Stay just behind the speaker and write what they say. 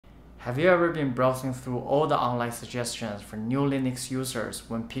Have you ever been browsing through all the online suggestions for new Linux users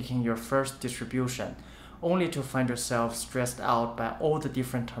when picking your first distribution, only to find yourself stressed out by all the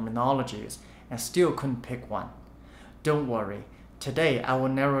different terminologies and still couldn't pick one? Don't worry, today I will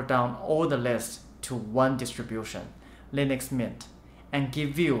narrow down all the lists to one distribution, Linux Mint, and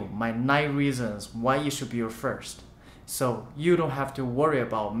give you my 9 reasons why it should be your first. So you don't have to worry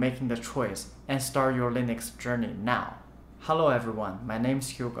about making the choice and start your Linux journey now. Hello everyone, my name is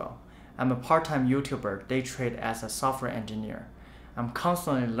Hugo. I'm a part-time YouTuber day trade as a software engineer. I'm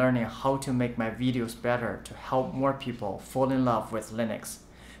constantly learning how to make my videos better to help more people fall in love with Linux.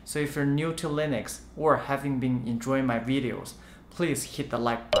 So if you're new to Linux or having been enjoying my videos, please hit the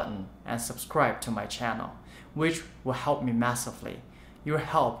like button and subscribe to my channel, which will help me massively. Your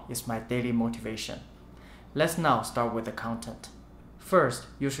help is my daily motivation. Let's now start with the content. First,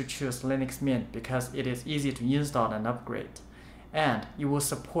 you should choose Linux Mint because it is easy to install and upgrade, and it will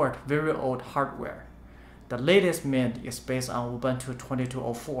support very old hardware. The latest Mint is based on Ubuntu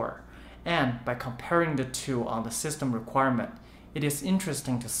 22.04, and by comparing the two on the system requirement, it is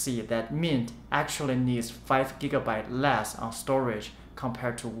interesting to see that Mint actually needs 5 GB less on storage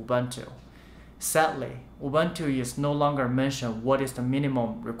compared to Ubuntu. Sadly, Ubuntu is no longer mentioned what is the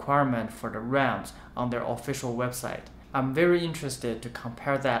minimum requirement for the RAMs on their official website. I'm very interested to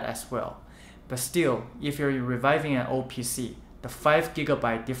compare that as well. But still, if you're reviving an old PC, the 5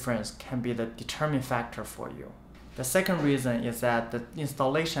 GB difference can be the determining factor for you. The second reason is that the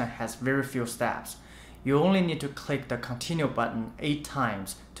installation has very few steps. You only need to click the continue button 8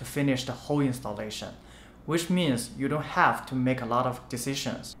 times to finish the whole installation, which means you don't have to make a lot of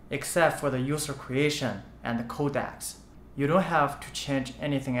decisions, except for the user creation and the codecs. You don't have to change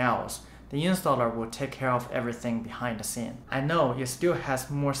anything else. The installer will take care of everything behind the scene. I know it still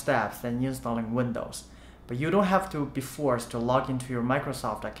has more steps than installing Windows, but you don't have to be forced to log into your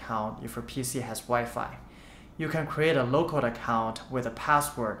Microsoft account if your PC has Wi-Fi. You can create a local account with a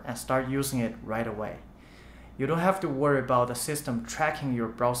password and start using it right away. You don't have to worry about the system tracking your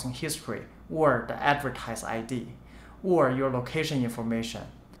browsing history or the advertised ID or your location information.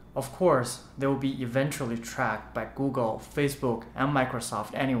 Of course, they will be eventually tracked by Google, Facebook, and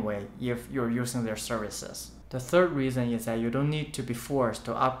Microsoft anyway if you're using their services. The third reason is that you don't need to be forced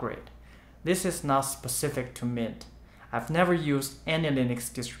to upgrade. This is not specific to Mint. I've never used any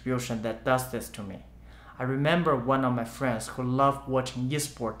Linux distribution that does this to me. I remember one of my friends who loved watching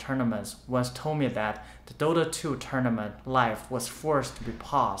esports tournaments once told me that the Dota 2 tournament live was forced to be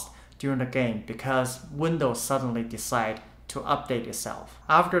paused during the game because Windows suddenly decided to update itself.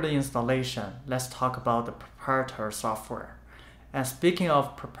 After the installation, let's talk about the proprietary software. And speaking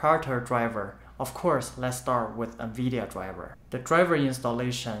of proprietary driver, of course, let's start with NVIDIA driver. The driver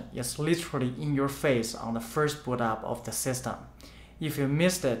installation is literally in your face on the first boot up of the system. If you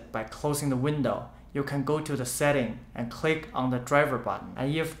missed it by closing the window, you can go to the setting and click on the driver button.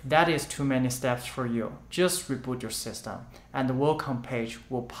 And if that is too many steps for you, just reboot your system and the welcome page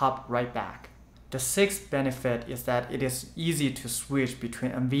will pop right back. The sixth benefit is that it is easy to switch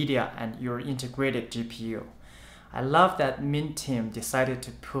between NVIDIA and your integrated GPU. I love that Mint team decided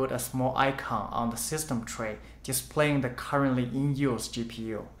to put a small icon on the system tray displaying the currently in use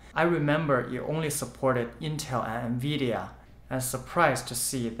GPU. I remember it only supported Intel and NVIDIA, and surprised to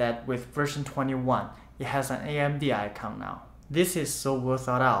see that with version 21, it has an AMD icon now. This is so well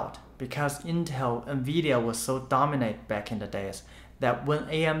thought out because Intel NVIDIA was so dominant back in the days that when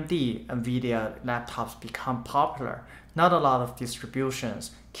AMD NVIDIA laptops become popular, not a lot of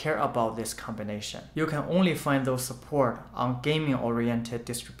distributions care about this combination. You can only find those support on gaming-oriented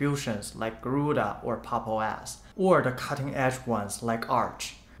distributions like Garuda or Pop! OS, or the cutting-edge ones like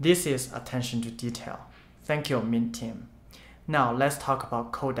Arch. This is attention to detail. Thank you, Mint team. Now let's talk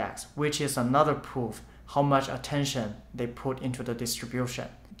about codecs, which is another proof how much attention they put into the distribution.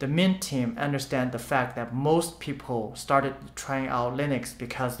 The Mint team understand the fact that most people started trying out Linux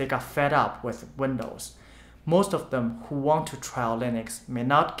because they got fed up with Windows. Most of them who want to try out Linux may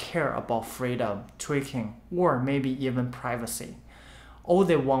not care about freedom, tweaking, or maybe even privacy. All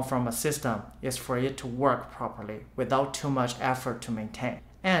they want from a system is for it to work properly without too much effort to maintain.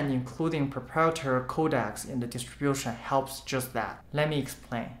 And including proprietary codecs in the distribution helps just that. Let me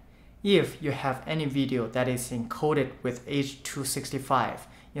explain. If you have any video that is encoded with H.265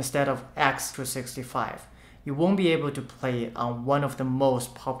 instead of X.265, you won't be able to play it on one of the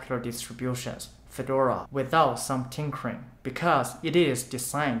most popular distributions, Fedora, without some tinkering, because it is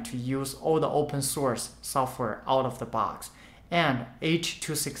designed to use all the open source software out of the box, and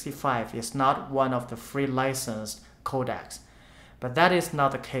H.265 is not one of the free licensed codecs. But that is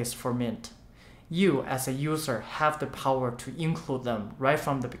not the case for Mint. You, as a user, have the power to include them right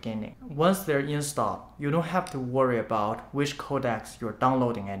from the beginning. Once they're installed, you don't have to worry about which codecs you're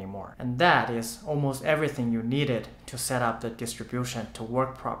downloading anymore. And that is almost everything you needed to set up the distribution to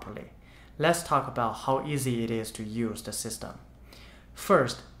work properly. Let's talk about how easy it is to use the system.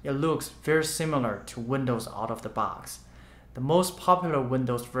 First, it looks very similar to Windows out of the box. The most popular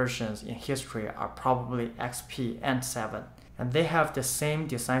Windows versions in history are probably XP and 7. And they have the same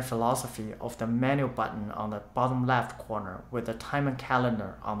design philosophy of the menu button on the bottom left corner with the time and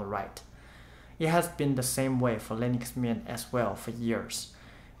calendar on the right. It has been the same way for Linux Mint as well for years.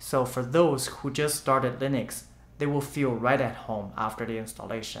 So for those who just started Linux, they will feel right at home after the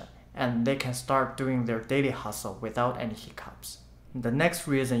installation, and they can start doing their daily hustle without any hiccups. The next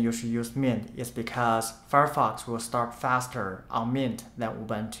reason you should use Mint is because Firefox will start faster on Mint than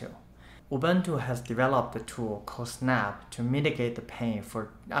Ubuntu. Ubuntu has developed a tool called Snap to mitigate the pain for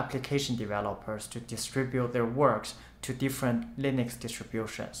application developers to distribute their works to different Linux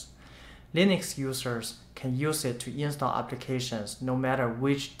distributions. Linux users can use it to install applications no matter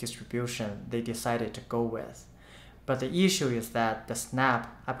which distribution they decided to go with. But the issue is that the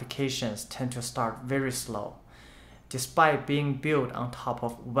Snap applications tend to start very slow. Despite being built on top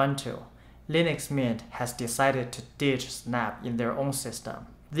of Ubuntu, Linux Mint has decided to ditch Snap in their own system.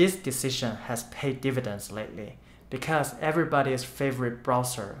 This decision has paid dividends lately because everybody's favorite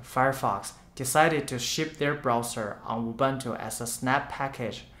browser, Firefox, decided to ship their browser on Ubuntu as a Snap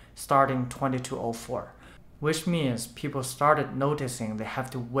package starting 2204, which means people started noticing they have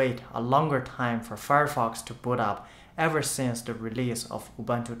to wait a longer time for Firefox to boot up ever since the release of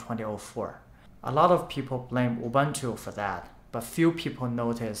Ubuntu 2004. A lot of people blame Ubuntu for that, but few people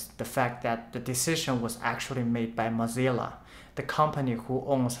noticed the fact that the decision was actually made by Mozilla, the company who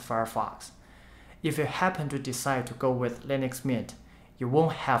owns Firefox. If you happen to decide to go with Linux Mint, you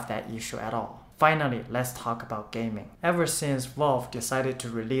won't have that issue at all. Finally, let's talk about gaming. Ever since Valve decided to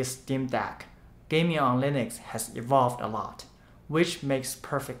release Steam Deck, gaming on Linux has evolved a lot, which makes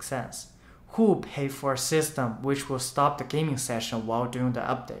perfect sense. Who will pay for a system which will stop the gaming session while doing the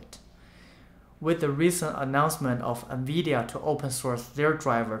update? With the recent announcement of NVIDIA to open source their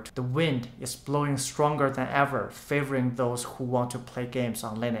driver, the wind is blowing stronger than ever, favoring those who want to play games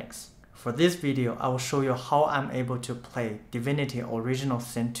on Linux. For this video, I will show you how I'm able to play Divinity Original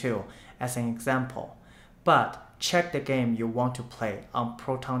Sin 2 as an example. But check the game you want to play on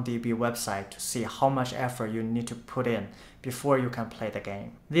ProtonDB website to see how much effort you need to put in before you can play the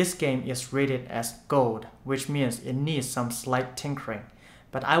game. This game is rated as Gold, which means it needs some slight tinkering,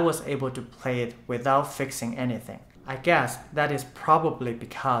 but I was able to play it without fixing anything. I guess that is probably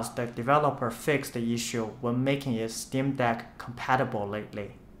because the developer fixed the issue when making it Steam Deck compatible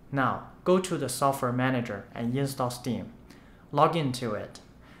lately. Now, go to the software manager and install Steam. Log into it.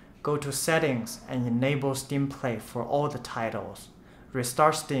 Go to Settings and enable Steam Play for all the titles.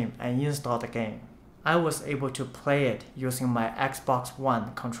 Restart Steam and install the game. I was able to play it using my Xbox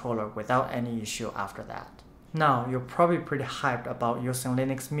One controller without any issue after that. Now, you're probably pretty hyped about using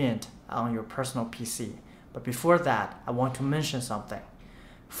Linux Mint on your personal PC, but before that, I want to mention something.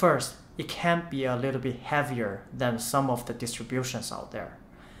 First, it can be a little bit heavier than some of the distributions out there.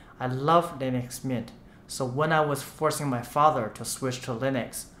 I love Linux Mint, so when I was forcing my father to switch to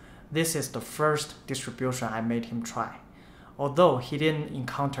Linux, this is the first distribution I made him try. Although he didn't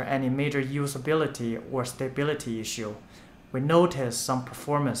encounter any major usability or stability issue, we noticed some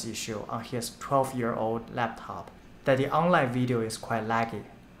performance issue on his 12-year-old laptop, that the online video is quite laggy.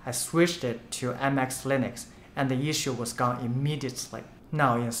 I switched it to MX Linux and the issue was gone immediately.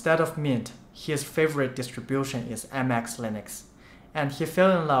 Now instead of Mint, his favorite distribution is MX Linux, and he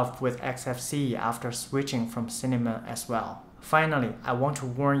fell in love with XFCE after switching from Cinnamon as well. Finally, I want to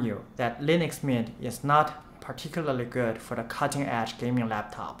warn you that Linux Mint is not particularly good for the cutting-edge gaming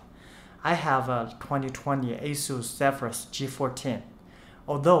laptop. I have a 2020 Asus Zephyrus G14,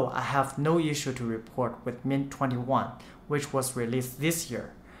 although I have no issue to report with Mint 21, which was released this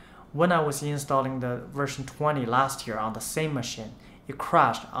year. When I was installing the version 20 last year on the same machine, it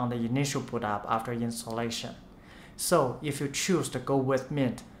crashed on the initial boot up after installation. So if you choose to go with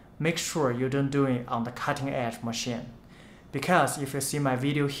Mint, make sure you don't do it on the cutting-edge machine. Because if you see my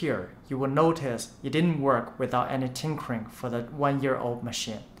video here, you will notice it didn't work without any tinkering for the 1-year-old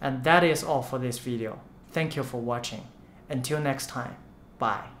machine. And that is all for this video. Thank you for watching. Until next time,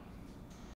 bye.